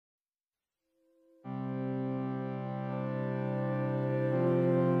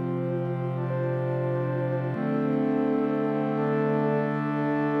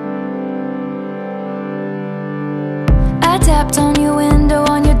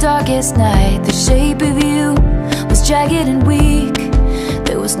darkest night, the shape of you was jagged and weak.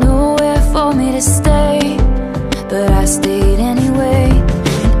 There was nowhere for me to stay, but I stayed anyway.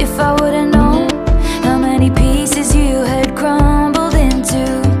 And if I would've known how many pieces you had crumbled into,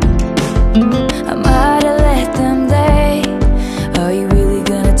 I might have let them lay. Are you really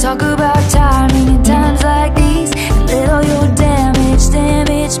gonna talk about timing in times like these, and let all your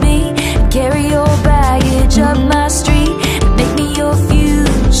damage me, and carry your baggage up my street, and make me your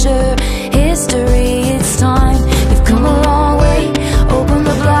future history? It's time, you've come a long way. Open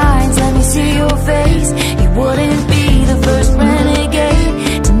the blinds, let me see your face. You wouldn't be the first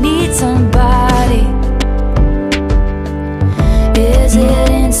renegade to need somebody. Is it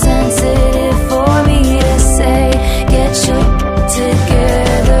insensitive for me to say, get your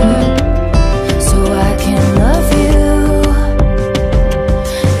together so I can love you?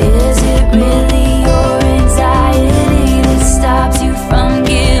 Is it really your anxiety that stops you from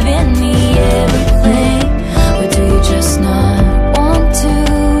giving me everything, or do you just not want to?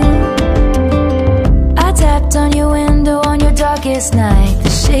 I tapped on your window on your darkest night, the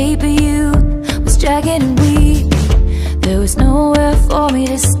shape of you was jagged and weak. There was nowhere for me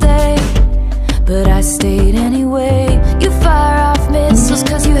to stay, but I stayed anyway. You fire off missiles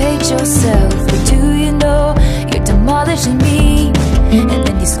cause you hate yourself, but do you know you're demolishing me? And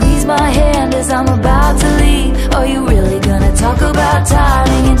then you squeeze my hand as I'm about to leave. Are you really gonna talk about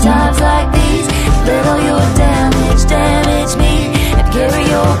timing in times like these? Let all your damage me, and carry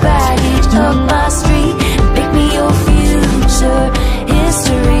your baggage up my street, and make me your future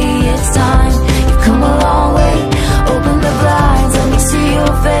history. It's time, you've come a long way. Open the blinds, let me see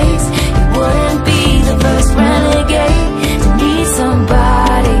your face. You wouldn't be the first renegade to need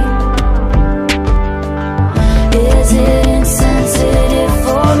somebody. Is it insensitive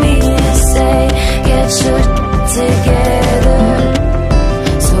for me to say, get your together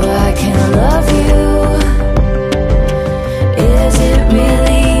so I can love you? Is it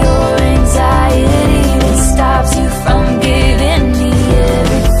really your anxiety that stops you from giving me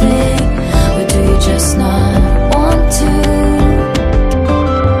everything, or do you just not want to?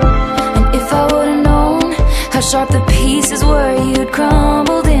 And if I would've known how sharp the pieces were you'd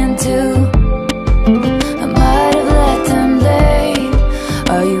crumbled into, I might have let them lay.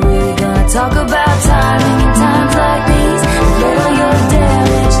 Are you really gonna talk about timing in times like these? Let all your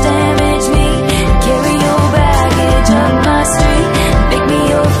damage me, and carry your baggage up my street, and make me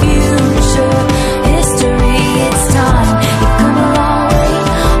your future history. It's time, you've come a long way.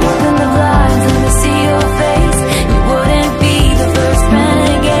 Open the blinds, let me see your face. You wouldn't be the first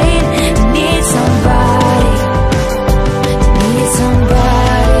renegade to need somebody, to need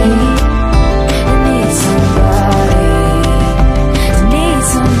somebody, to need somebody, to need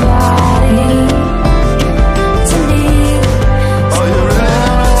somebody, to need. Oh, you really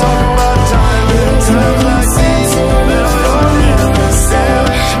wanna talk about time in time like these? Let all your damage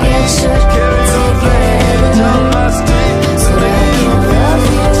carry your baggage up my street, so make me your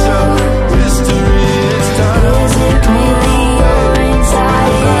future history. It's time. Is it really your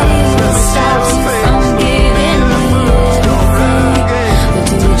anxiety that stops you from giving me everything, or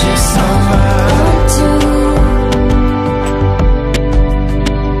do you just not want to?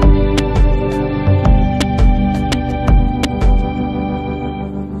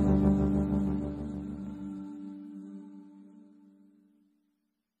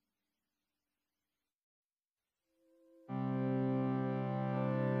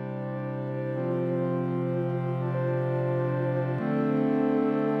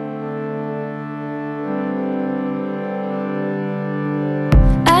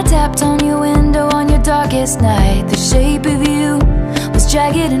 I tapped on your window on your darkest night, the shape of you was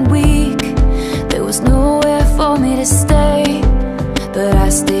jagged and weak. There was nowhere for me to stay, but I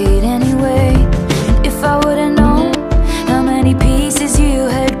stayed anyway. And if I would've known how many pieces you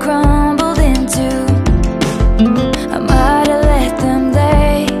had crumbled into, I might have let them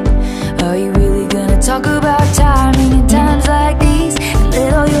lay. Are you really gonna talk about timing in times like these, and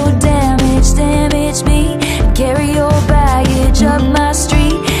let all your damage me, and carry your baggage up my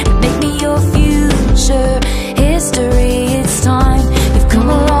street, and make me your future history? It's time, you've come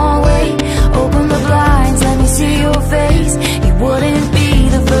a long way. Open the blinds, let me see your face. You wouldn't be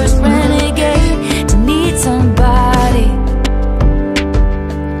the first renegade to need somebody.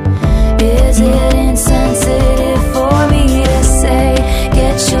 Is it insensitive for me to say,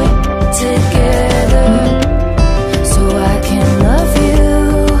 get your together so I can love you?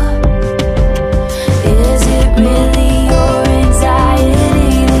 Is it really your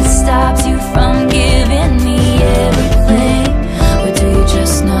anxiety that stops you from giving me everything, or do you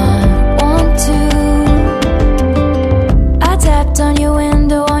just not want to? I tapped on your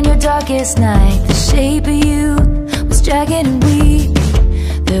window on your dark darkest night, the shape of you was jagged and weak.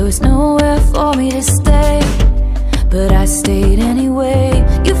 There was nowhere for me to stay, but I stayed anyway.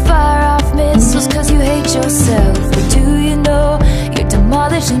 You fire off missiles cause you hate yourself, but do you know you're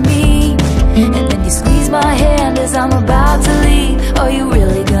demolishing me? And then you squeeze my hand as I'm about to leave. Are you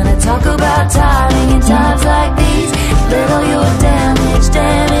really gonna talk about timing in times like these? Let all your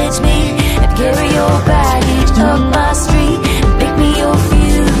damage me, and carry your baggage up my street, and make me your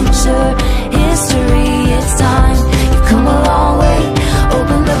future history. It's time, you've come a long way.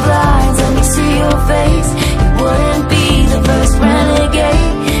 Open the blinds, let me see your face. You wouldn't be the first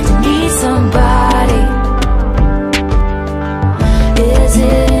renegade to need somebody. Is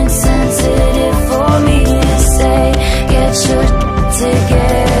it insensitive for me to say, get your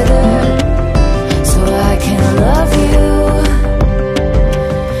together so I can love you?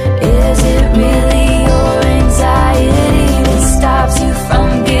 Is it really your anxiety that stops you from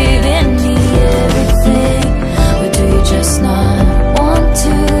giving me everything? Or do you just not want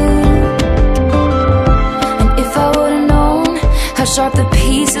to? And if I would've known how sharp the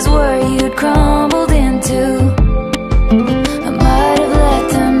pieces were you'd crumbled into, I might have let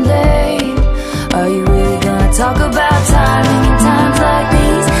them lay. Are you really gonna talk about timing in times like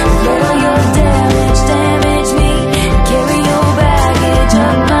these? Let all your damage me, and carry your baggage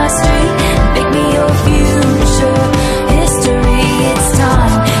up my street, and make me your future history. It's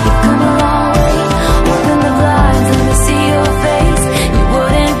time, you've come a long way. Open the blinds, let me see your face. You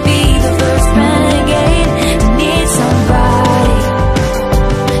wouldn't be the first renegade to need somebody.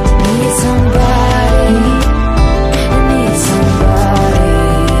 To need somebody. To need somebody.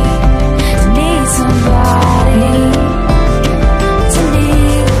 To need somebody. To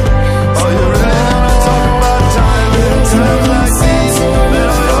need. Are you ready to talk about time in times like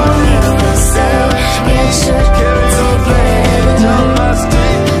these? Let all your damage carry your baggage up my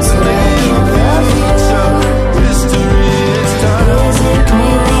street, so they can love you. History, it's time. Is it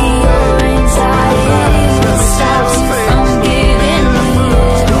really your anxiety that stops you from giving me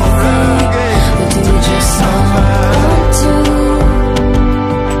everything? Or do you just not want to?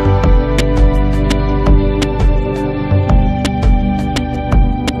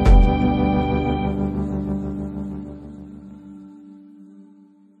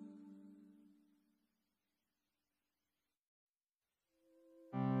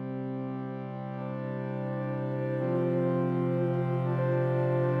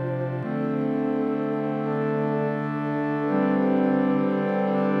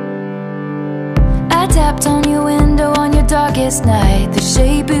 I tapped on your window on your darkest night. The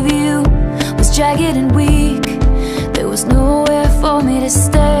shape of you was jagged and weak. There was nowhere for me to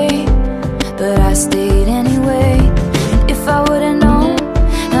stay, but I stayed anyway. And if I would've known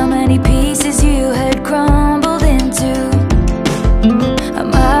how many pieces you had crumbled into, I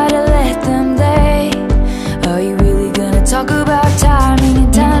might have let them lay. Are you really gonna talk about timing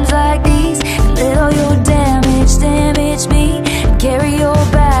in times like these? And let all your damage me, and carry your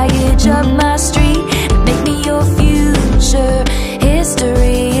baggage up my street, and make me your future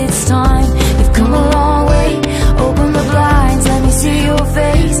history. It's time, you've come a long way. Open the blinds, let me see your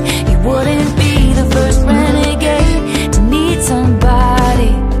face.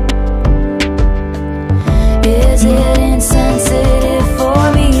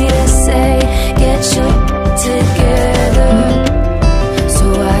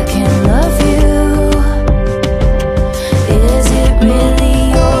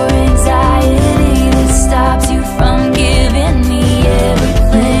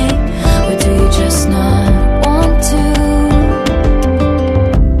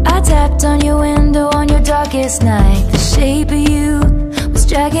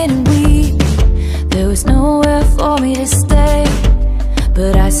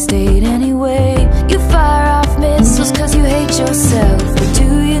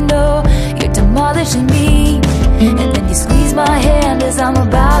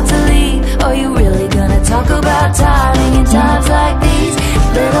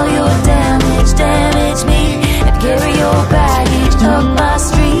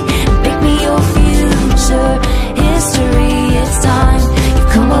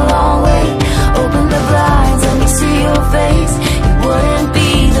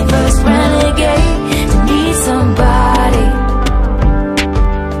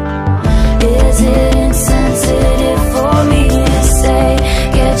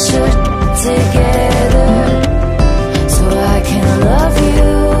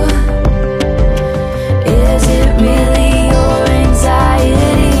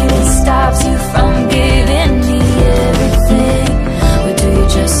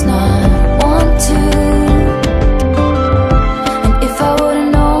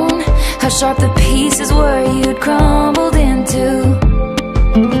 sharp the pieces were you'd crumbled into.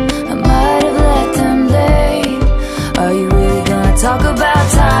 I might have let them lay. Are you really gonna talk about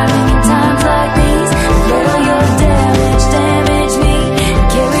timing in times like these? Let all your damage me, and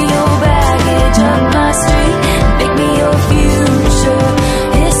carry your baggage up my street, and make me your future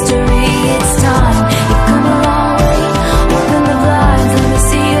history. It's time, you've come a long way. Open the blinds, let me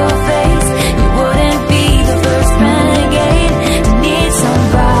see your face. You wouldn't be the first renegade to need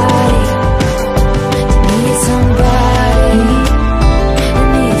somebody, to need somebody, to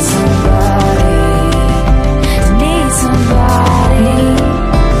need somebody, to need somebody,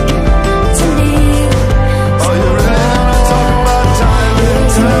 to need. Are you ready to talk about time in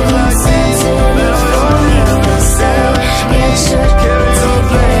times like these? Let all your enemies damage me. Carry your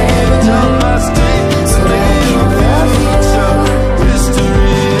baggage up my street, so they can love you.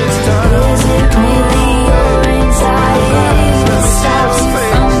 History, it's time. Is it really your anxiety that stops you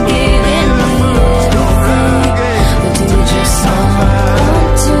from giving me everything? Or do you just not want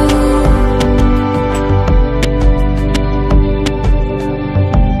to?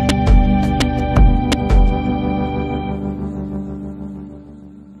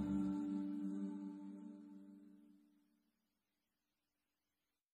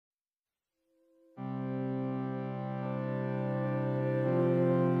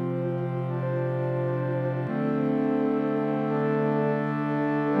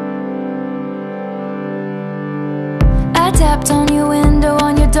 I tapped on your window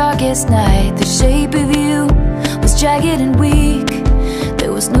on your darkest night. The shape of you was jagged and weak.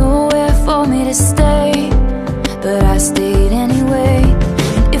 There was nowhere for me to stay, but I stayed anyway.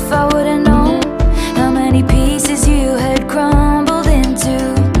 And if I would've known how many pieces you had crumbled into,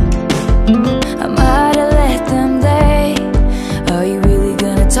 I might have let them lay. Are you really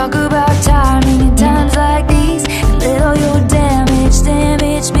gonna talk about timing in times like these? And let all your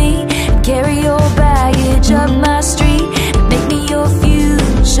damage me, and carry your baggage up my street, and make me your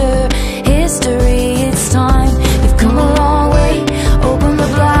future history. It's time, you've come a long way. Open the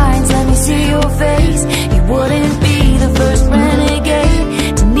blinds, let me see your face. You wouldn't be the first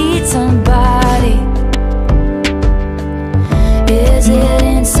renegade to need somebody. Is it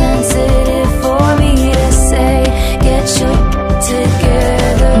insensitive for me to say, get your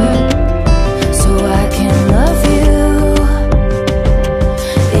together so I can love you?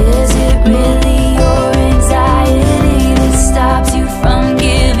 Is it really your anxiety that stops you from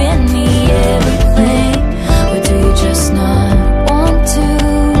giving me everything? Or do you just not want to?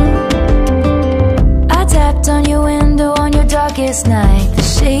 I tapped on your window on your darkest night. The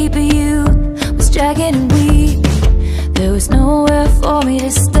shape of you was jagged and weak. There was nowhere for me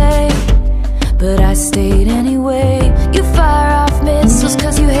to stay, but I stayed anyway. You fire off missiles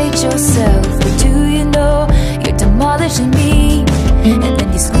cause you hate yourself, but do you know you're demolishing me? And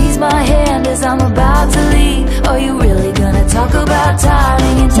then you squeeze my hand as I'm about to leave. Are you really gonna talk about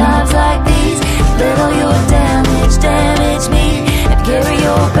timing in times like these? Let all your damage me, and carry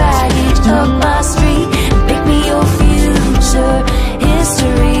your baggage up my street, and make me your future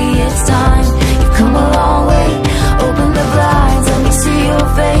history. It's time, you've come a long way. Open the blinds, let me see your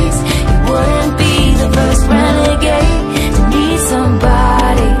face. You wouldn't be the first renegade to need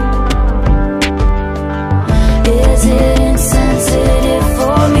somebody. Is it insensitive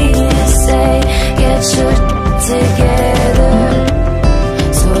for me to say, get your together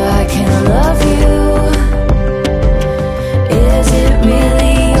so I can love you? Is it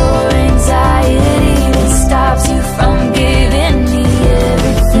really your anxiety that stops you from giving me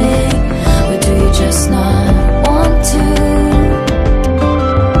everything? Or do you just not want to?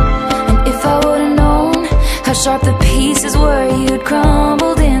 And if I would've known how sharp the pieces were you'd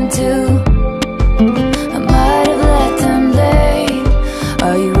crumbled into, I might have let them lay.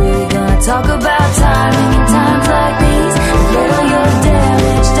 Are you really gonna talk about timing in times like these? Let all your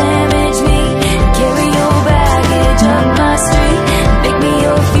damage me, and carry your baggage up my street, and make me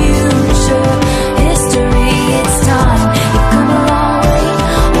your future history. It's time, you've come a long way.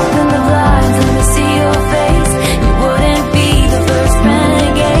 Open the blinds, let me see your face. You wouldn't be the first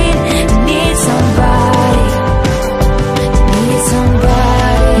renegade to need somebody, to need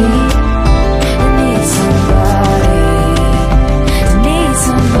somebody, to need somebody, to need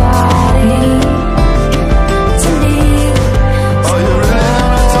somebody.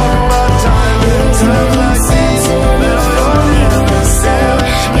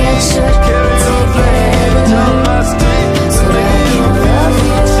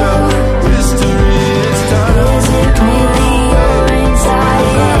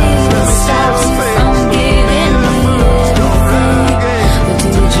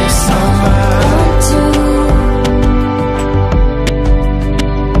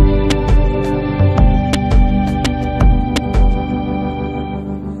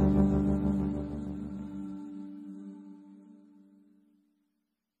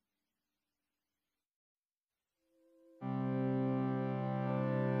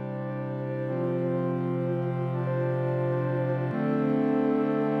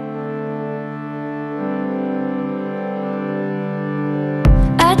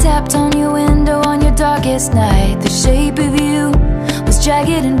 darkest night, the shape of you was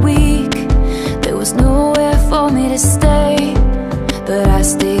jagged and weak. There was nowhere for me to stay, but I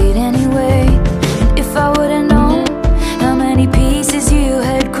stayed anyway. And if I would've known how many pieces you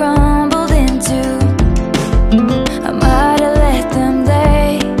had crumbled into, I might have let them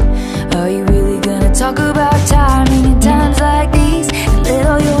lay. Are you really gonna talk about timing in times like these? And let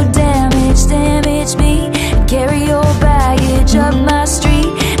all your damage me, and carry your baggage up my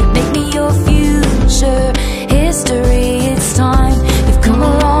street, and make me your future history. It's time, you've come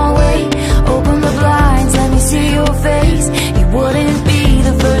a long way. Open the blinds, let me see your face. You wouldn't be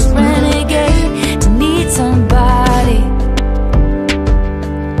the first renegade to need somebody.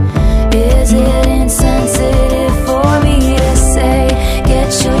 Is it insensitive for me to say, get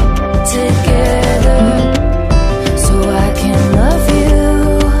your together so I can love you?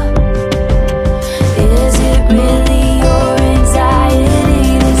 Is it really your anxiety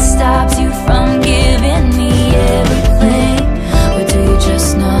that stops you from giving me everything? Or do you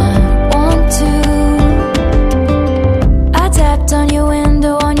just not want to? I tapped on your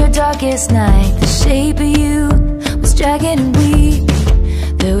window on your darkest night. The shape of you was jagged and weak.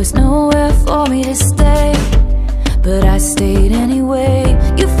 There was nowhere for me to stay, but I stayed anyway.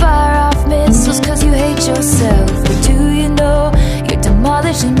 You fire off missiles cause you hate yourself, but do you know you're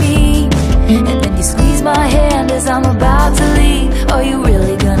demolishing me? And then you squeeze my hand as I'm about to leave. Are you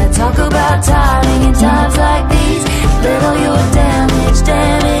really gonna talk about timing in times like these? Let all your damage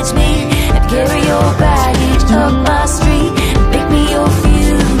me, and carry your baggage up my street, and make me your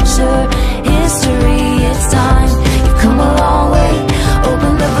future history. It's time, you've come a long way.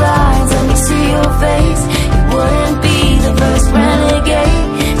 Open the blinds, let me see your face. You wouldn't be the first renegade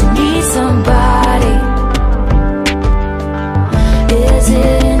to need somebody. Is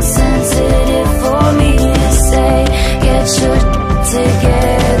it insensitive for me to say, get your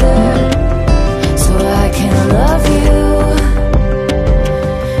together so I can love you?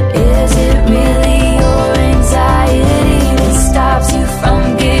 Is it really your anxiety that stops you from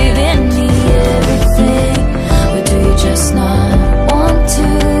giving me everything? Or do you just not want to?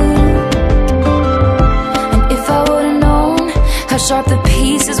 And if I would've known how sharp the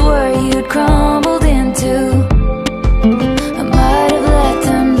pieces were you'd crumbled into, I might have let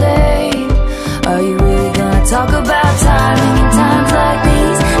them lay. Are you really gonna talk about timing in times like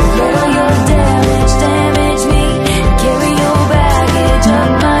these? Let all your damage me, and carry your baggage up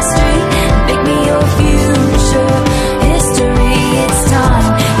my street, and make me your future history. It's time,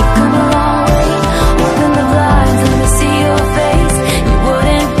 you've come a long way. Open the blinds, let me see your face. You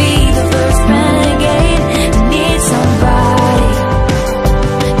wouldn't be the first renegade to need somebody.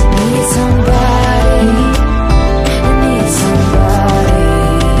 To need somebody. To need somebody.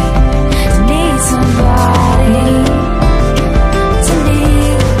 To need somebody. To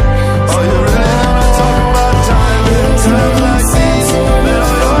need Are you ready to talk about timing in times like these? Let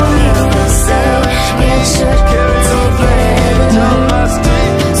all your damage carry your baggage up my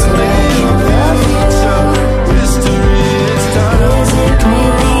street, so they can love you. History, it's time. Is it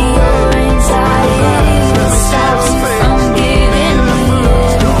really your anxiety that stops you from giving me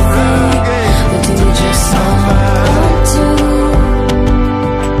everything? Or do you just not want to?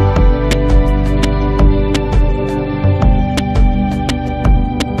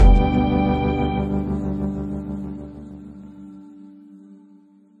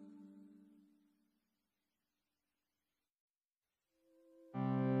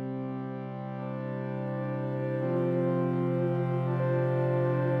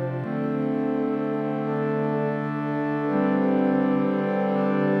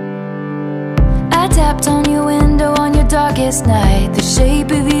 I tapped on your window on your darkest night. The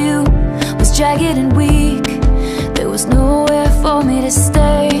shape of you was jagged and weak. There was nowhere for me to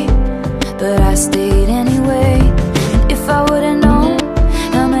stay, but I stayed anyway. And if I would've known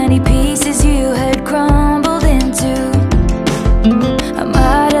how many pieces you had crumbled into, I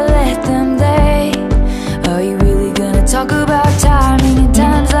might have let them lay. Are you really gonna talk about timing in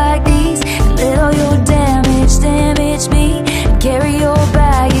times like these? And let all your damage me, and carry your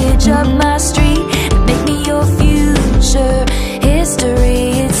baggage up my street, and make me your future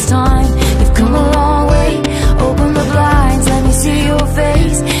history. It's time, you've come a long way. Open the blinds, let me see your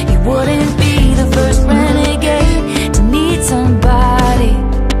face. You wouldn't be the first renegade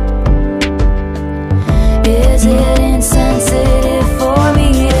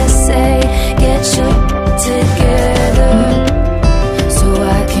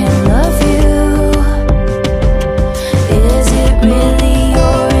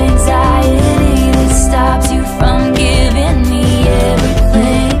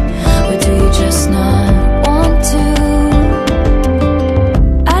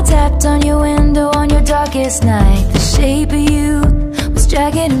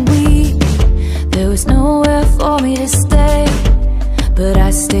getting weak. There was nowhere for me to stay, but I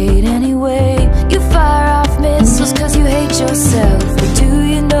stayed anyway. You fire off missiles cause you hate yourself, but do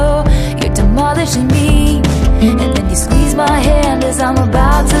you know you're demolishing me? And then you squeeze my hand as I'm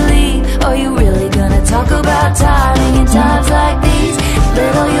about to leave. Are you really gonna talk about timing in times like these?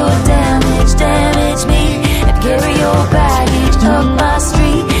 Let all your damage damage me, and carry your baggage up my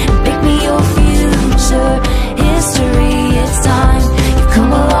street, and make me your future history. It's time, you've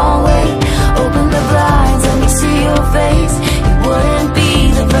come a long way. Open the blinds, let me see your face. You wouldn't be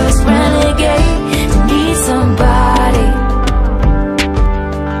the first renegade to need somebody.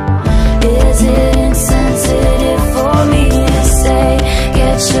 Is it insensitive for me to say,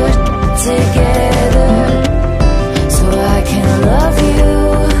 get your together so I can love you?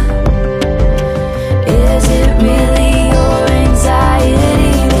 Is it really your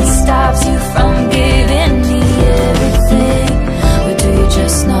anxiety that stops you from giving me everything? Or do you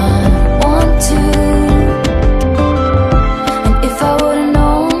just not want to? And if I would've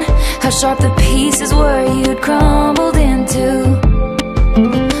known how sharp the pieces were you'd crumbled into,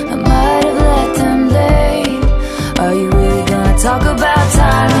 I might have let them lay. Are you really gonna talk about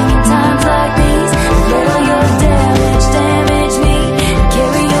timing in times like these? Let all your damage damage me, and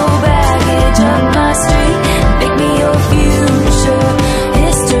carry your baggage up my street, and make me your future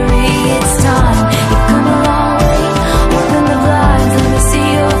history. It's time, you've come a long way. Open the blinds, let me see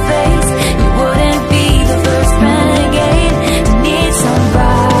your face. You wouldn't be the first renegade to need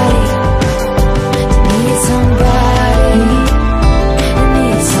somebody, to need somebody, to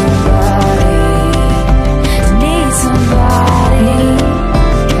need somebody, to need somebody,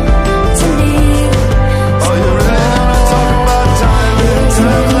 to need. Are you really gonna talk about time in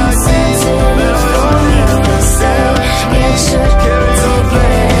times like these? Let all your damage damage me,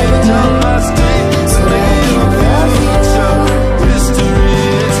 carry your baggage up my street, so make me your future history.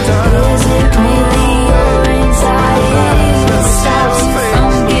 It's time, Is it really your anxiety that stops you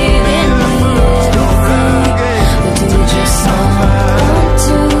from giving me everything? Or do you just not want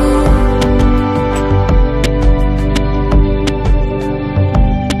to?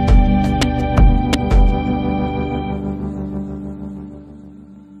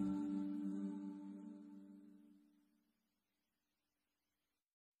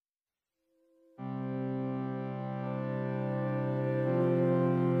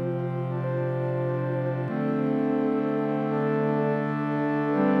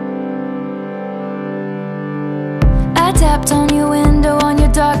 I tapped on your window on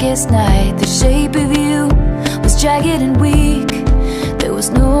your darkest night. The shape of you was jagged and weak. There was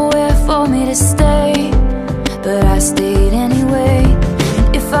nowhere for me to stay, but I stayed anyway.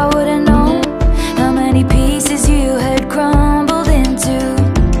 And if I would've known how many pieces you had crumbled into,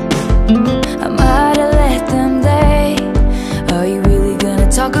 I might have let them lay. Are you really gonna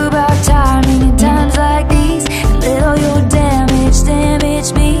talk about timing in times like these? And let all your damage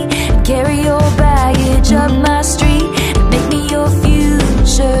damage me, and carry your baggage up my street, and make me your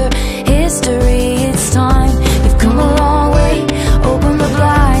future history. It's time, you've come a long way. Open the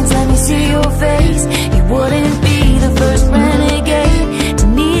blinds, let me see your face. You wouldn't be the first renegade to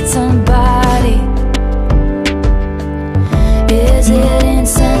need somebody. Is it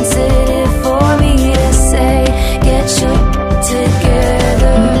insensitive for me to say, get your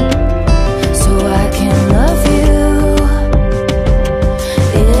together so I can love you?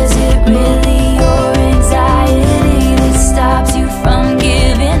 Is it really your anxiety that stops you from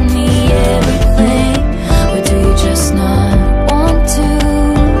giving me everything? Or do you just not want to?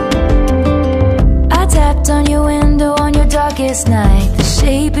 I tapped on your window on your darkest night. The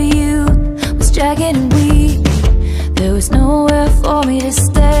shape of you was jagged and weak. There was nowhere for me to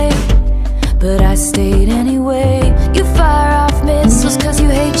stay, but I stayed anyway. You fire off missiles cause you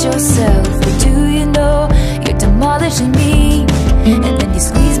hate yourself, but do you know you're demolishing me? And then you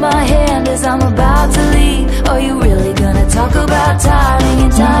squeeze my hand as I'm about to leave. Are you really gonna talk about timing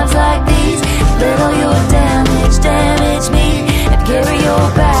in times like these? Let all your damage damage me, and carry your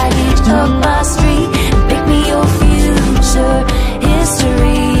baggage up my street, and make me your future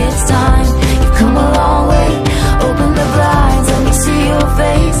history. It's time, you've come a long way. Open the blinds, let me see your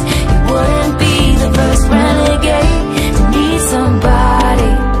face. You wouldn't be the first renegade to need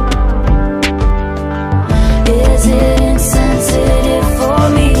somebody. Is it insensitive for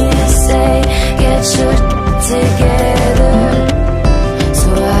me to say, get your together so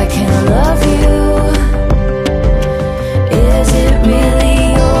I can love you? Is it really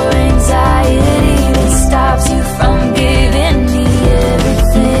your anxiety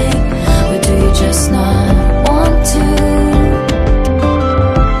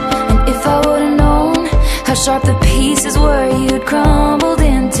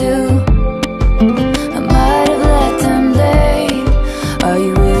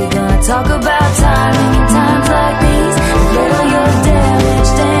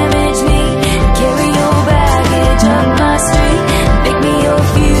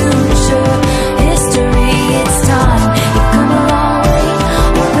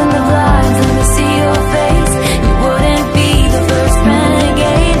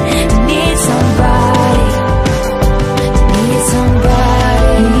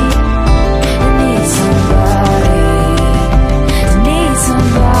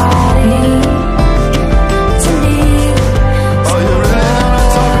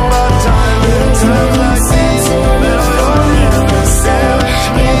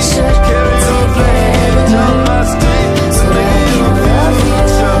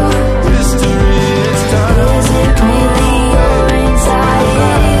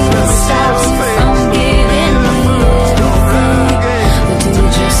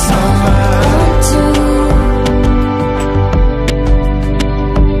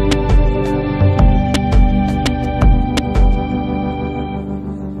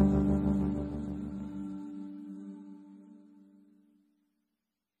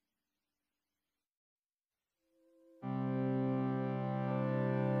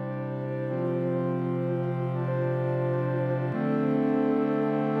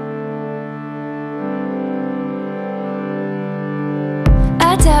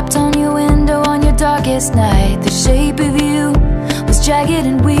tapped on your window on your darkest night. The shape of you was jagged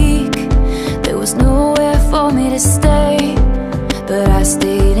and weak. There was nowhere for me to stay, but I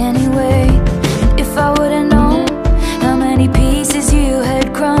stayed anyway. And if I would've known how many pieces you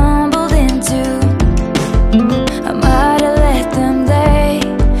had crumbled into, I might have let them lay.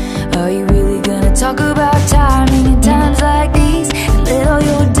 Are you really gonna talk about timing in times like these? And let all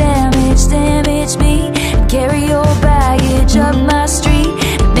your damage me, and carry your baggage up my street,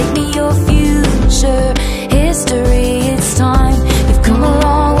 and make me your future history. It's time, you've come a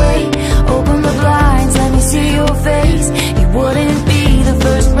long way. Open the blinds, let me see your face. You wouldn't be the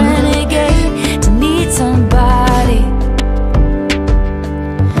first renegade to need somebody.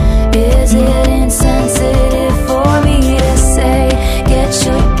 Is it insensitive for me to say, get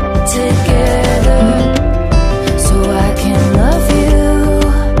your together so I can love you?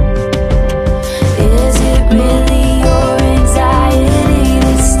 Is it really your anxiety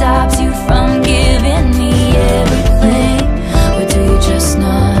that stops you from giving me everything? Or do you just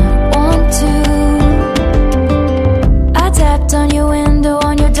not want to? I tapped on your window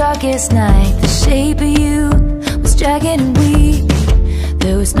on your darkest night. The shape of you was jagged and weak.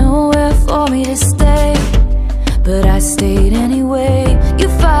 There was nowhere for me to stay, but I stayed anyway. You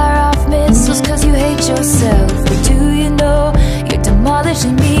fire off missiles cause you hate yourself, but do you know you're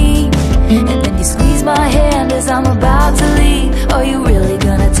demolishing me? And then you squeeze my hand as I'm about to leave. Are you really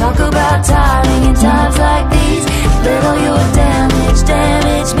gonna talk about timing in times like these? Let all your damage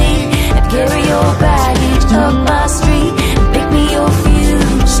me, and carry your baggage up my street, and make me your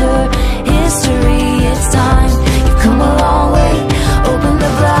future history. It's time, you've come a long way. Open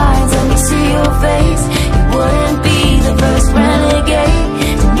the blinds, let me see your face. You wouldn't be the first renegade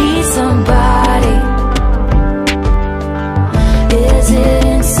to need somebody. Is it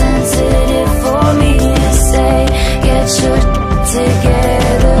insensitive for me to say, get your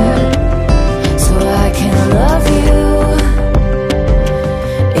together so I can love you?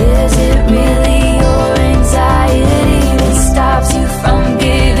 Is it really your anxiety that stops you from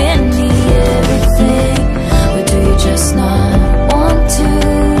giving me everything? Or do you just not want to?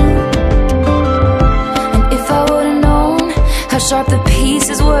 And if I would've known how sharp the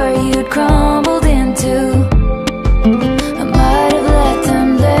pieces were you'd crumbled into, I might have let them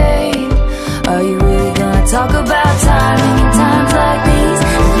lay. Are you really gonna talk about timing in times like these?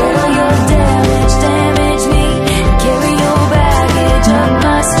 Let all your damage me, and carry your baggage up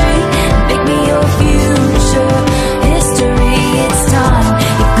my street, and make me your future history. It's time,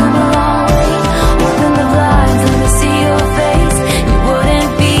 you've come a long way. Open the blinds, let me see your face. You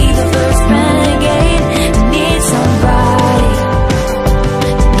wouldn't be the first renegade to need somebody.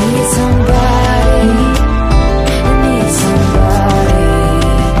 To need somebody. To need somebody.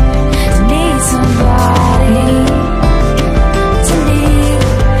 To need somebody. To need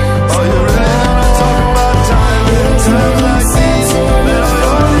Are you ready to talk about timing in times like these? Let all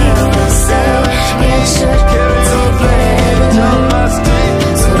your damage carry your baggage up my street,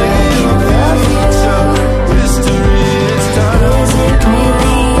 so make me your future history. It's time, Is it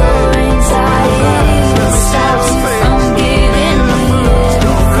really your anxiety that stops you from giving me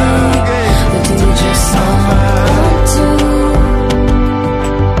everything? Or do you just not want to?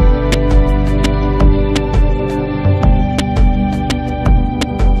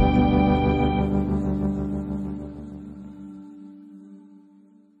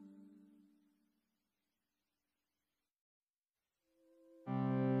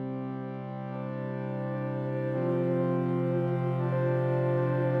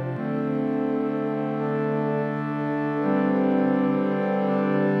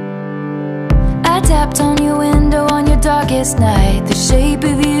 I tapped on your window on your darkest night. The shape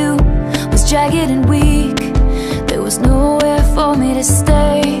of you was jagged and weak. There was nowhere for me to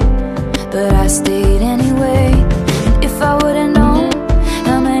stay, but I stayed anyway. And if I would've known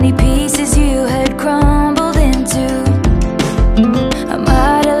how many pieces you had crumbled into, I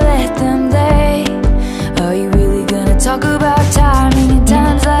might have let them lay. Are you really gonna talk about timing in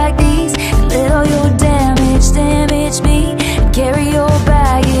times like these? And let all your damage me, and carry your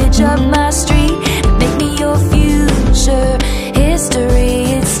baggage up my street, and make me your future history.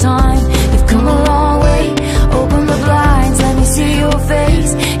 It's time, you've come a long way. Open the blinds, let me see your face.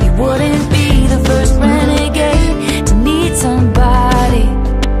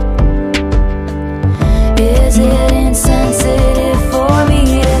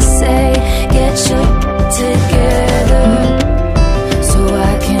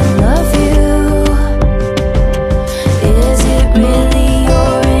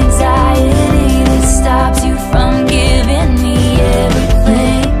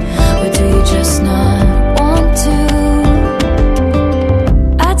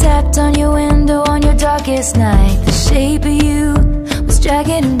 darkest night, the shape of you was jagged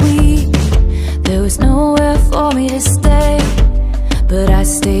and weak. There was nowhere for me to stay, but I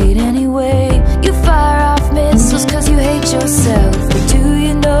stayed anyway. You fire off missiles cause you hate yourself, but do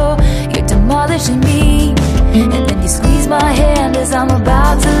you know you're demolishing me? And then you squeeze my hand as I'm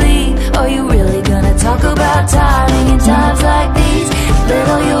about to leave. Are you really gonna talk about timing in times like these? Let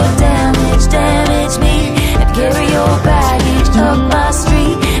all your damage me, and carry your baggage up my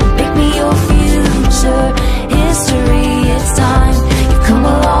street, and make me your future history. It's time, you've come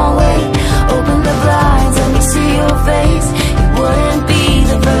a long way. Open the blinds, let me see your face. You wouldn't be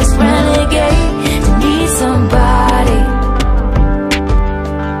the first renegade to need somebody.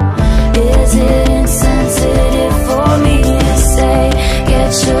 Is it insensitive for me to say,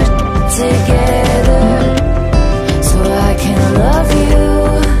 get your together so I can love you?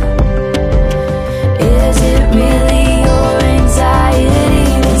 Is it really your anxiety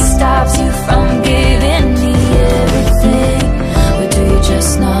that stops you from giving me everything? Or do you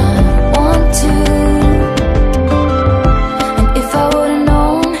just not want to? And if I would've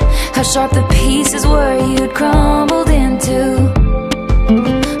known how sharp the pieces were you'd crumbled into,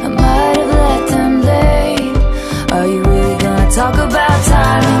 I might have let them lay. Are you really gonna talk about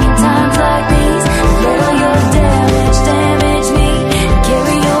timing in times like these? Let all your damage me, and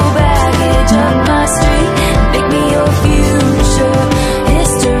carry your baggage up my street, and make me your future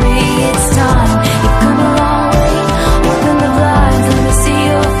history. It's time, you've come a long way. Open the blinds, let me see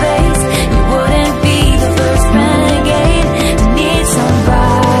your face. You wouldn't be the first renegade to need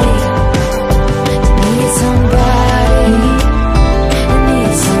somebody, to need somebody, to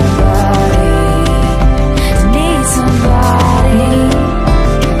need somebody, to need somebody,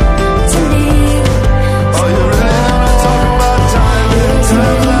 to need. Oh, you really wanna talk about time in times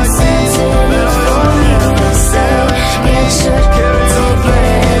like these? Let all your damage carry your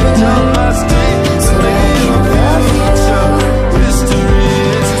baggage up my street, so make me your future history.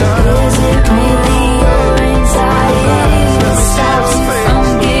 It's time. Is it really your anxiety that stops you from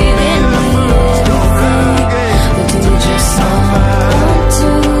giving me everything? Or do you just not want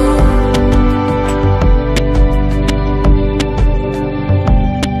to?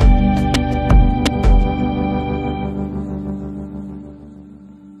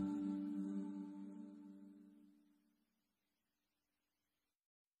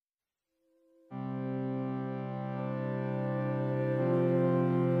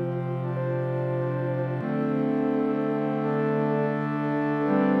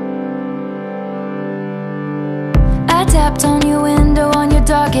 I tapped on your window on your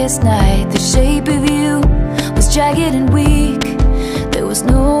darkest night. The shape of you was jagged and weak. There was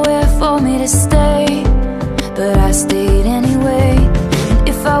nowhere for me to stay, but I stayed anyway. And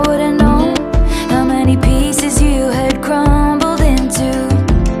if I would've known how many pieces you had crumbled into,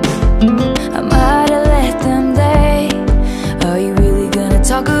 I might have let them lay. Are you really gonna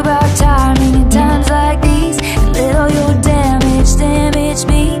talk about timing in times like these? And let all your damage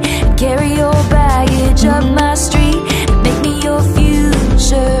me, and carry your baggage up my street, and make me your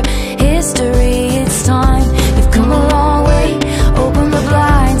future history. It's time, you've come a long way. Open the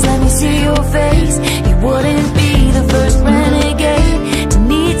blinds, let me see your face. You wouldn't be the first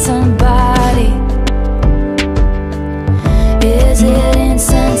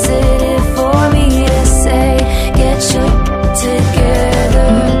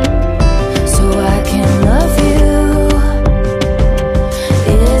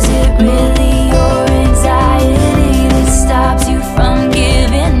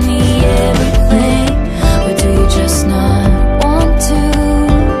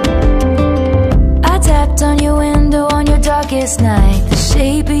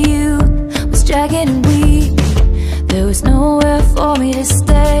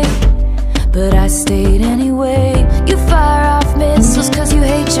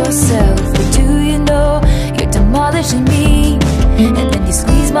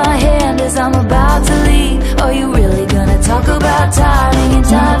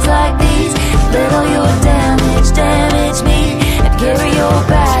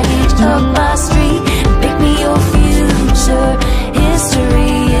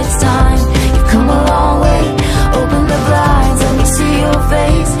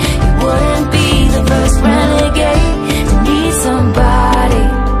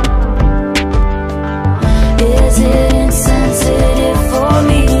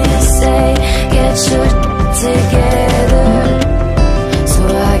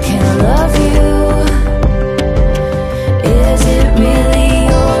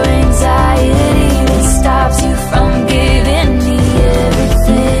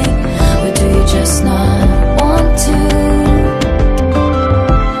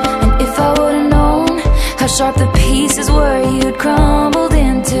sharp the pieces were you'd crumbled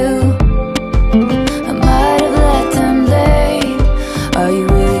into. I might have let them lay. Are you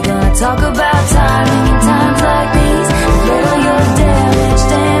really gonna talk about timing in times like these? Let all your damage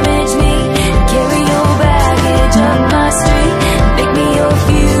damage me, and carry your baggage up my street, and make me your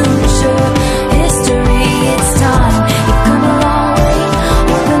future history. It's time, you've come a long way.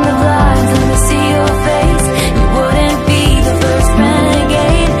 Open the blinds, let me see your face. You wouldn't be the first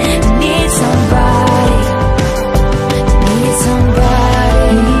renegade to need somebody, to need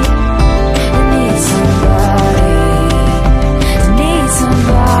somebody, to need somebody, to need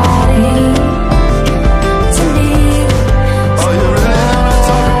somebody, to need. Are you ready to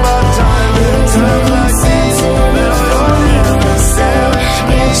talk about time in times like these? Let all your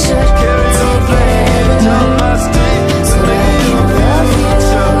damage damage me, carry your baggage up my street, so make me your future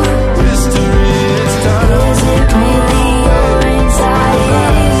history. It's time. Is it really your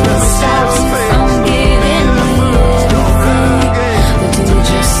anxiety that stops you from giving me everything? Or do you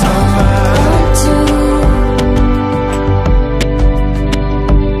just not want to?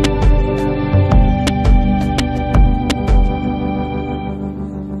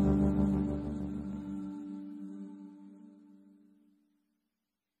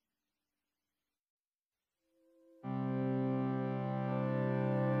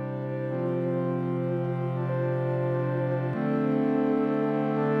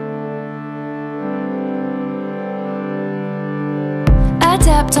 I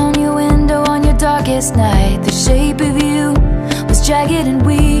tapped on your window on your darkest night. The shape of you was jagged and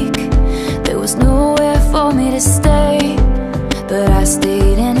weak. There was nowhere for me to stay, but I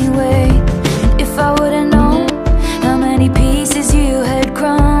stayed anyway. And if I would've known how many pieces you had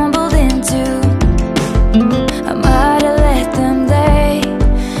crumbled into, I might have let them lay.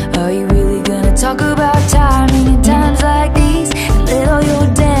 Are you really gonna talk about timing in times like these? And let all your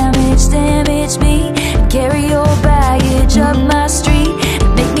damage damage me, and carry your baggage up my street,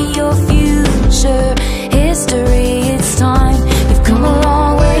 and make me your future history. It's time, you've come a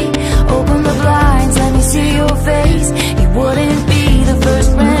long way. Open the blinds, let me see your face. You wouldn't be the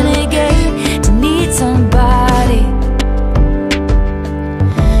first renegade to need somebody.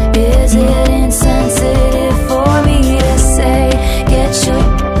 Is it insensitive for me to say, get your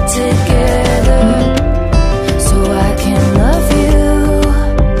together so I can love you?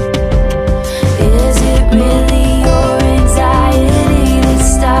 Is it really your anxiety that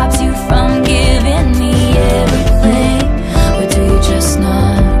stops you from giving me everything? Or do you just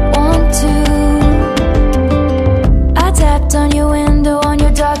not want to? I tapped on your window on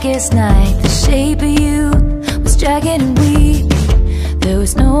your darkest night. The shape of you was jagged and weak. There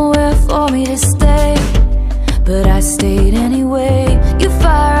was nowhere for me to stay, but I stayed anyway. You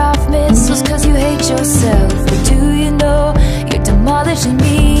fire off missiles cause you hate yourself, but do you know you're demolishing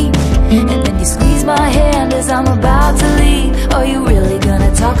me? And then you squeeze my hand as I'm about to leave. Are you really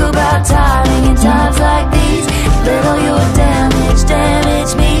gonna talk about timing in times like these? Let all your damage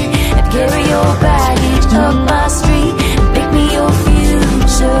damage me, and carry your baggage up my street, and make me your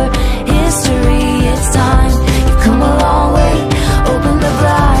future history. It's time, you've come a long way. Open the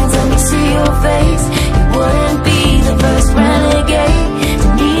blinds, let me see your face. You wouldn't be the first renegade to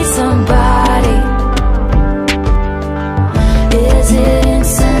need somebody. Is it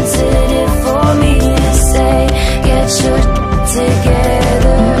insensitive for me to say,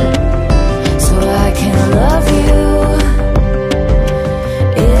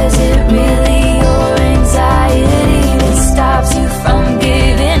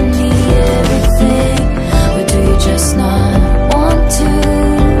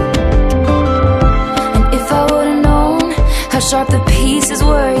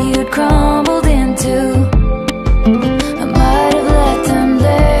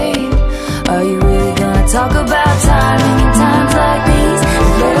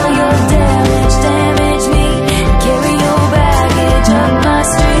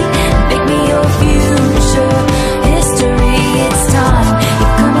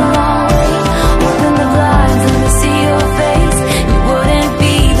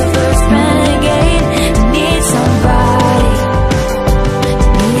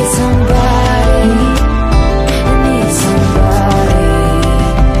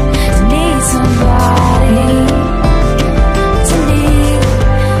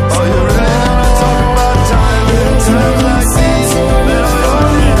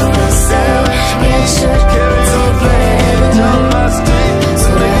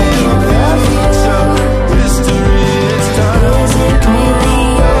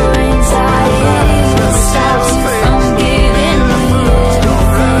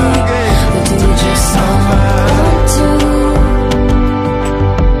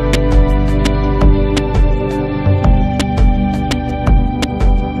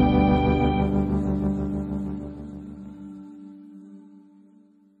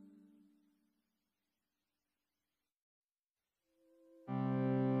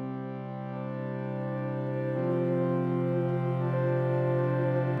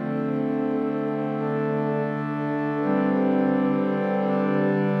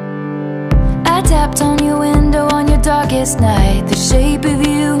 tapped on your window on your darkest night. The shape of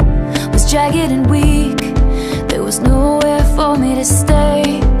you was jagged and weak. There was nowhere for me to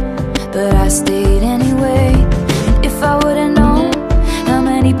stay, but I stayed anyway. And if I would've known how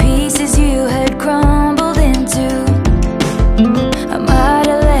many pieces you had crumbled into, I might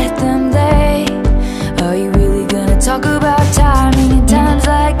have let them lay. Are you really gonna talk about timing in times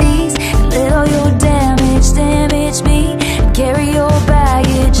like these? And let all your damage me, and carry your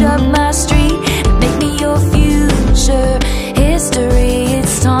baggage up my street, and make me your future history.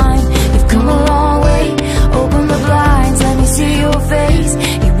 It's time, you've come a long way. Open the blinds, let me see your face.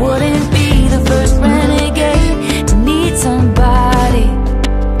 You wouldn't be the first renegade to need somebody.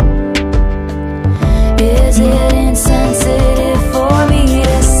 Is it insensitive for me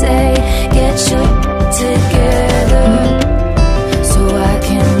to say, get your together so I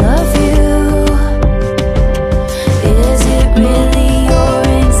can love you? Is it really your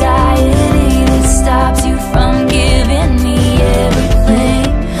anxiety that stops you from giving me everything?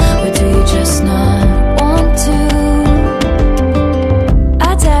 Or do you just not want to?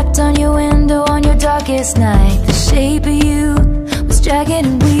 I tapped on your window on your darkest night. The shape of you was jagged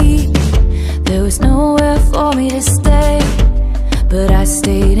and weak. There was nowhere for me to stay, but I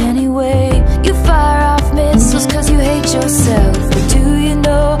stayed anyway. You fire off missiles cause you hate yourself, but do you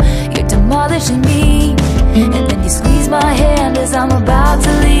know you're demolishing me? And then you squeeze my hand as I'm about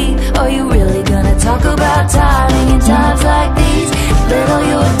to leave. Are you really gonna talk about timing in times like these? Let all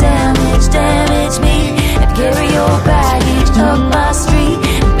your damage me, and carry your baggage up my street,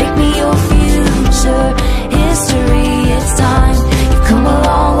 and make me your future history. It's time, you've come a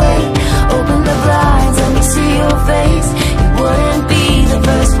long way. Open the blinds, let me see your face. You wouldn't be the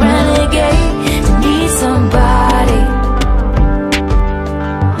first renegade to need somebody.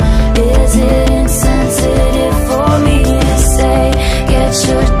 Is it insensitive for me to say, get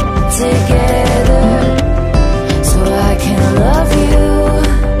your together so I can love you?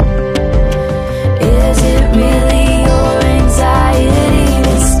 Is it really your anxiety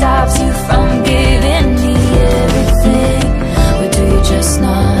that stops you from giving me everything? Or do you just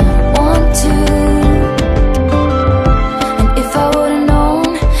not want to? And if I would've known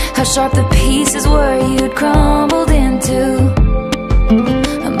how sharp the pieces were you'd crumbled into,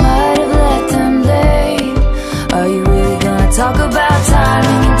 I might have let them lay. Are you really gonna talk about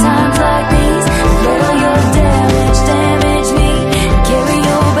timing in times like these? Let all your damage me, and carry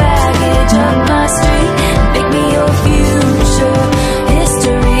your baggage up my street, and make me your future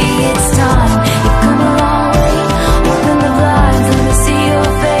history. It's time, you've come a long way. Open the blinds, let me see your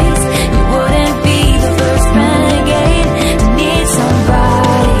face. You wouldn't be the first renegade to need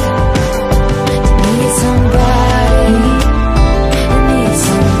somebody. To need somebody. To need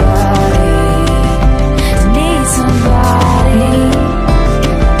somebody. To need somebody.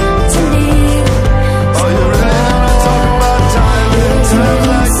 To need Oh, you really wanna talk about timing in times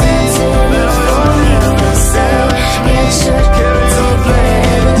like these? Let all your damage carry your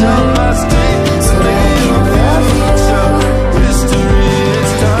baggage up my street, so they can love you. History,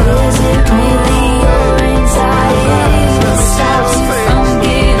 it's time. Is it really your anxiety that stops you from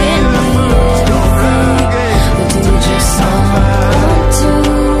giving me everything? Or do you just not want to?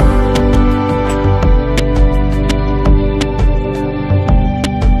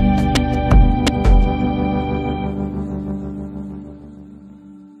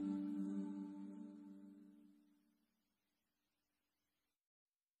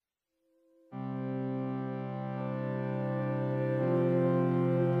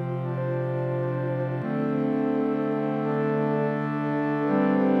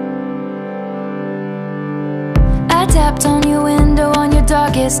 I tapped on your window on your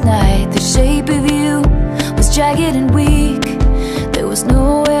darkest night. The shape of you was jagged and weak. There was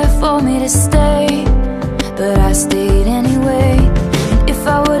nowhere for me to stay, but I stayed anyway. And if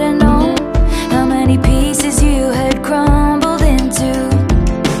I would've known how many pieces you had crumbled into,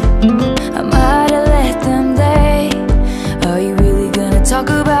 I might have let them lay. Are you really gonna talk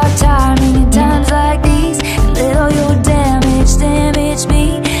about timing in times like these? And let all your damage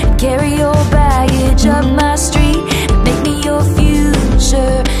me, and carry your baggage up my street, and make me your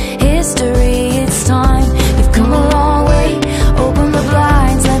future history. It's time, you've come a long way. Open the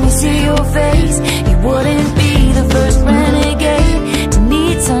blinds, let me see your face. You wouldn't be the first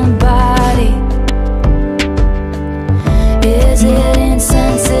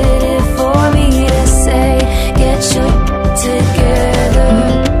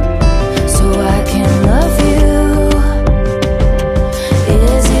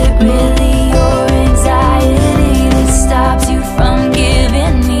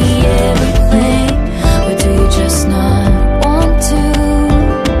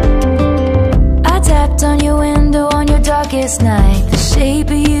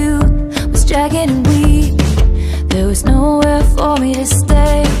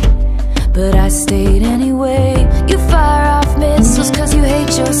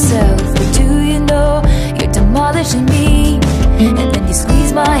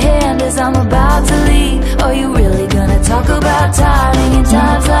I'm about to leave? Are you really gonna talk about timing in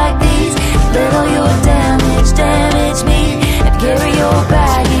times like these? Let all your damage damage me, and carry your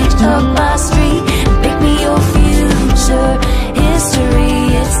baggage up my street, and make me your future history.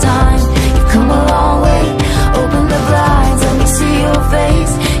 It's time, you've come a long way. Open the blinds, let me see your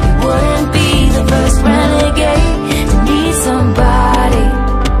face. You wouldn't be the first renegade to need somebody.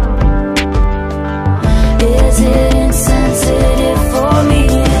 Is it insensitive for me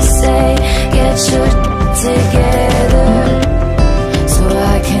to say, get your together so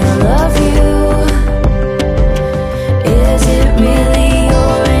I can love you? Is it really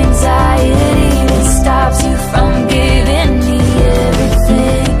your anxiety that stops you from giving me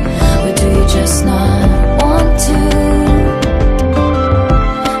everything? Or do you just not want to?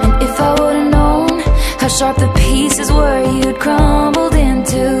 And if I would've known how sharp the pieces were you'd crumbled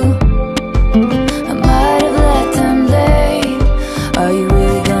into, I might have let them lay. Are you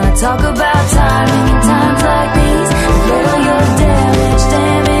really gonna talk about timing in times like these? Let all your damage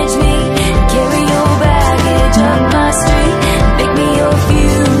damage me, and carry your baggage up my street, and make me your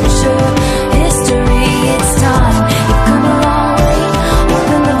future history. It's time, you've come a long way.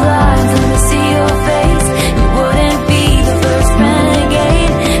 Open the blinds, let me see your face. You wouldn't be the first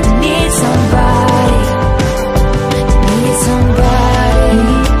renegade to need somebody, to need somebody,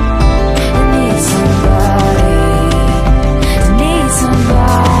 to need somebody, to need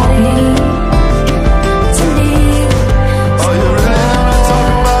somebody, to need. Are you ready to talk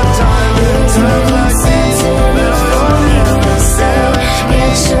about time in times like these?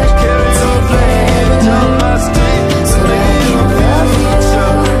 Let all your damage damage me, carry your baggage up my street, so make me your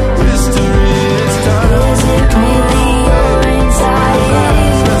future history. It's time, Is it really your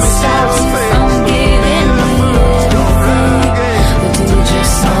anxiety that stops you from giving me everything? Or do you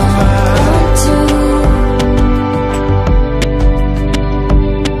just not want to?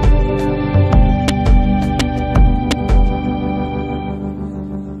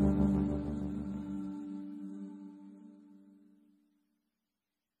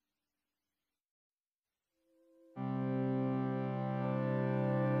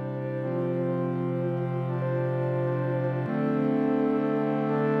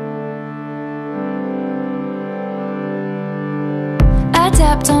 I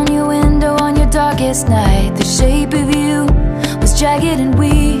tapped on your window on your darkest night. The shape of you was jagged and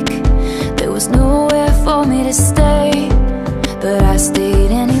weak. There was nowhere for me to stay, but I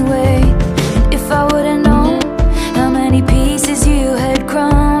stayed anyway. And if I would've known how many pieces you had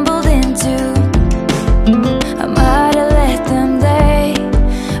crumbled into, I might have let them lay.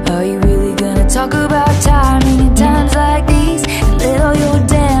 Are you really gonna talk about timing in times like these? And let all your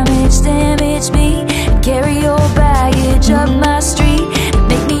damage damage me, and carry your baggage up my street, and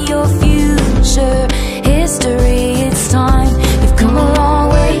make me your future history. It's time, you've come a long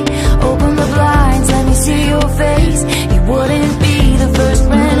way. Open the blinds, let me see your face. You wouldn't be the first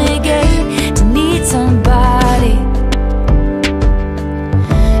renegade to need somebody.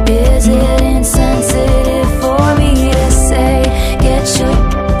 Is it insensitive for me to say, get your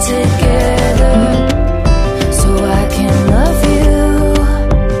together so I can love you?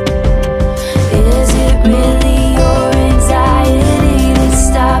 Is it really your anxiety that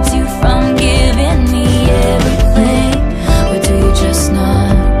stops you from giving me everything? Or do you just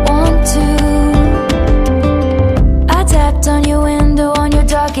not want to? I tapped on your window on your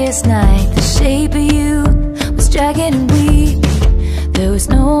darkest night. The shape of you was jagged and weak. There was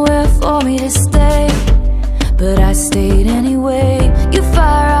nowhere for me to stay, but I stayed anyway. You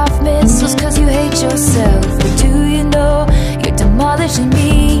fire off missiles cause you hate yourself, but do you know you're demolishing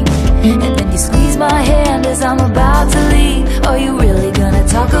me? And then you squeeze my hand as I'm about to leave. Are you really gonna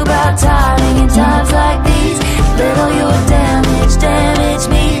talk about timing in times like these? Let all your damage damage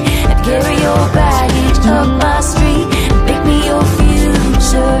me, and carry your baggage up my street, and make me your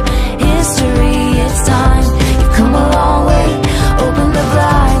future history.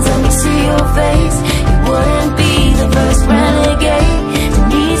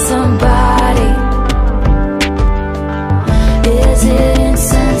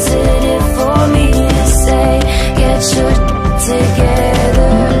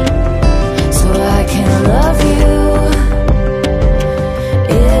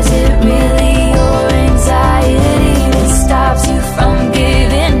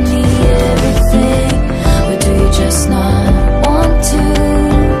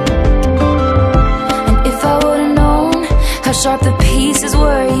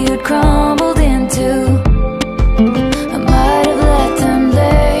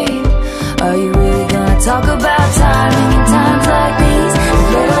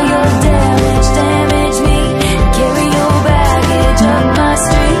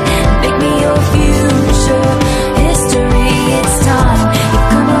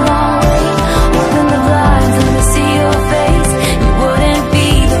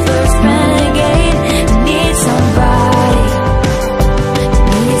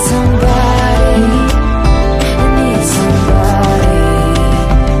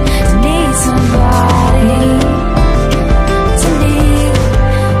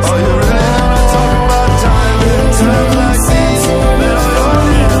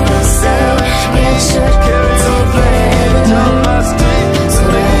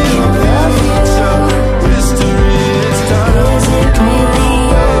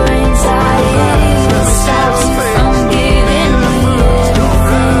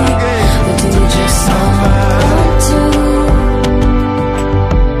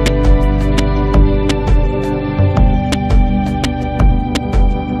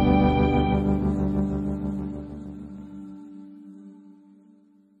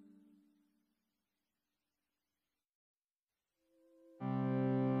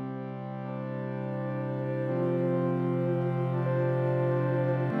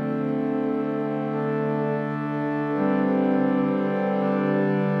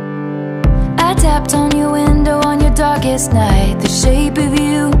 tapped on your window on your darkest night. The shape of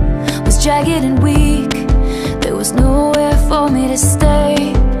you was jagged and weak. There was nowhere for me to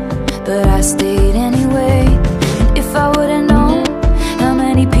stay, but I stayed anyway. And if I would've known how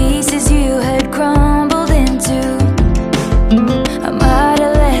many pieces you had crumbled into, I might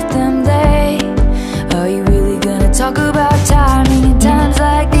have let them lay. Are you really gonna talk about timing in times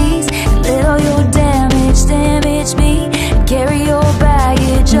like these? And let all your damage me, and carry your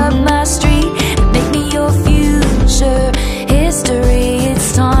baggage up my street, and make me your future history.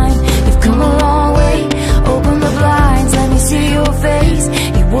 It's time, you've come a long way. Open the blinds, let me see your face.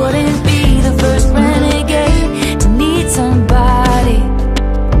 You wouldn't be the first renegade to need somebody.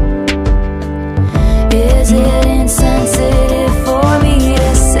 Is it insensitive for me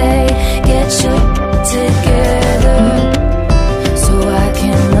to say, get your together so I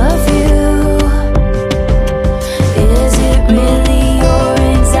can love you? Is it really your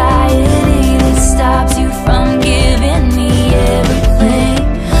anxiety that stops you from giving me everything?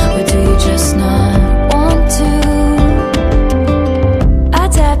 Or do you just not want to? I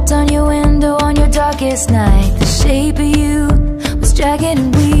tapped on your window on your darkest night. The shape of you was jagged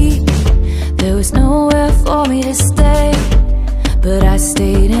and weak. There was nowhere for me to stay, but I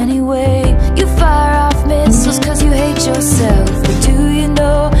stayed anyway. You fire off missiles cause you hate yourself, but do you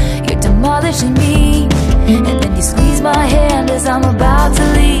know you're demolishing me? And then you squeeze my hand as I'm about to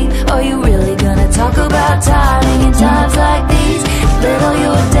leave. Are you really gonna talk about timing in times like these? Let all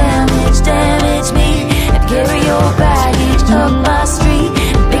your damage me, and carry your baggage up my street,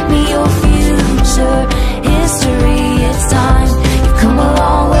 and make me your future history. It's time, you've come a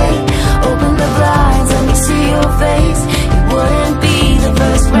long way. Open the blinds, let me see your face. You wouldn't be the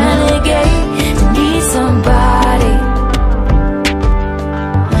first renegade to need somebody.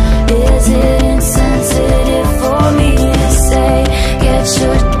 Is it insensitive for me to say, get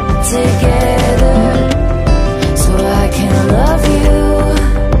your together so I can love you?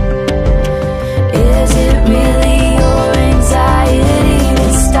 Is it really your anxiety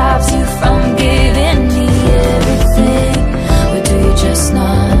that stops you from giving me everything? Or do you just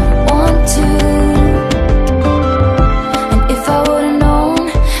not want to? And if I would've known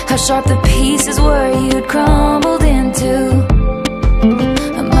how sharp the pieces were you'd crumbled into,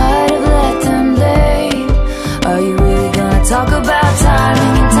 I might have let them lay. Are you really gonna talk about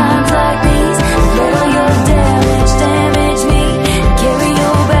timing in times like these? Let all your damage me, and carry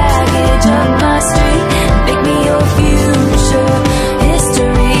your baggage up my street, and make me your future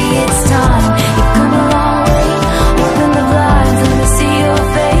history. It's time, you've come a long way. Open the blinds, let me see your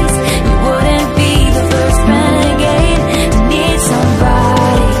face. You wouldn't be the first renegade to need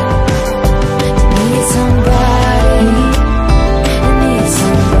somebody. You need somebody. You need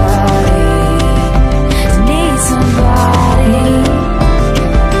somebody. You need somebody.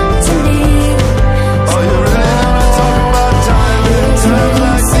 To need. Are you ready to talk about time in times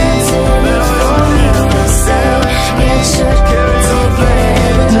like these? Let all your damage carry your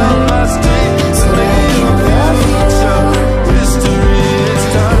baggage up my street, so they can love you. History, it's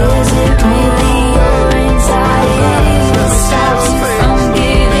time. Is it really your anxiety that stops you from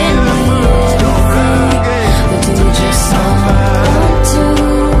giving me everything? Or do you just not want to?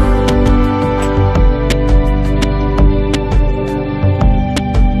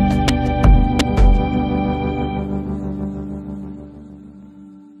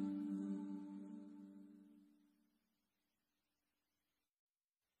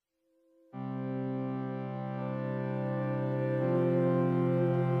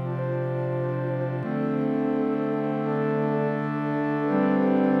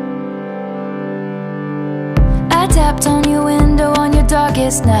 I tapped on your window on your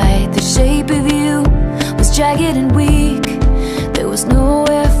darkest night. The shape of you was jagged and weak. There was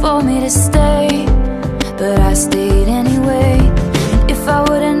nowhere for me to stay, but I stayed anyway. And if I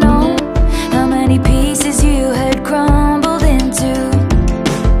would've known how many pieces you had crumbled into,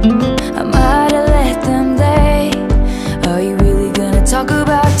 I might have let them lay. Are you really gonna talk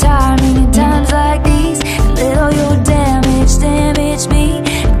about timing in times like these? And let all your damage me,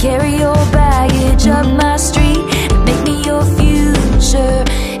 and carry your baggage up my street, and make me your future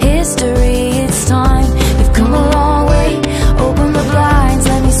history. It's time, you've come a long way. Open the blinds,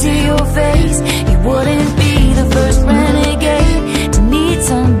 let me see your face. You wouldn't be the first renegade to need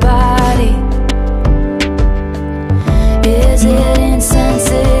somebody. Is it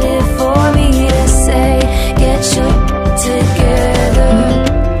insensitive for me to say, get your together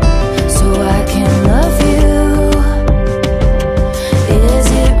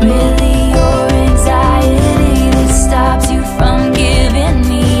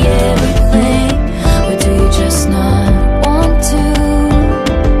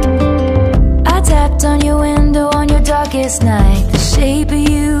darkest night, the shape of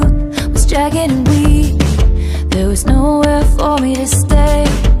you was dragging and weak. There was nowhere for me to stay,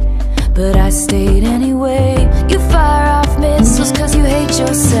 but I stayed anyway. You fire off missiles cause you hate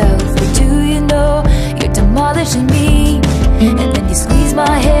yourself, but do you know you're demolishing me? And then you squeeze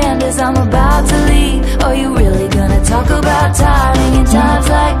my hand as I'm about to leave. Are you really gonna talk about timing in times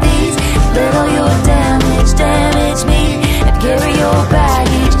like these? Let all your damage me and carry your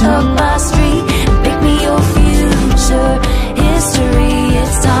baggage up my street.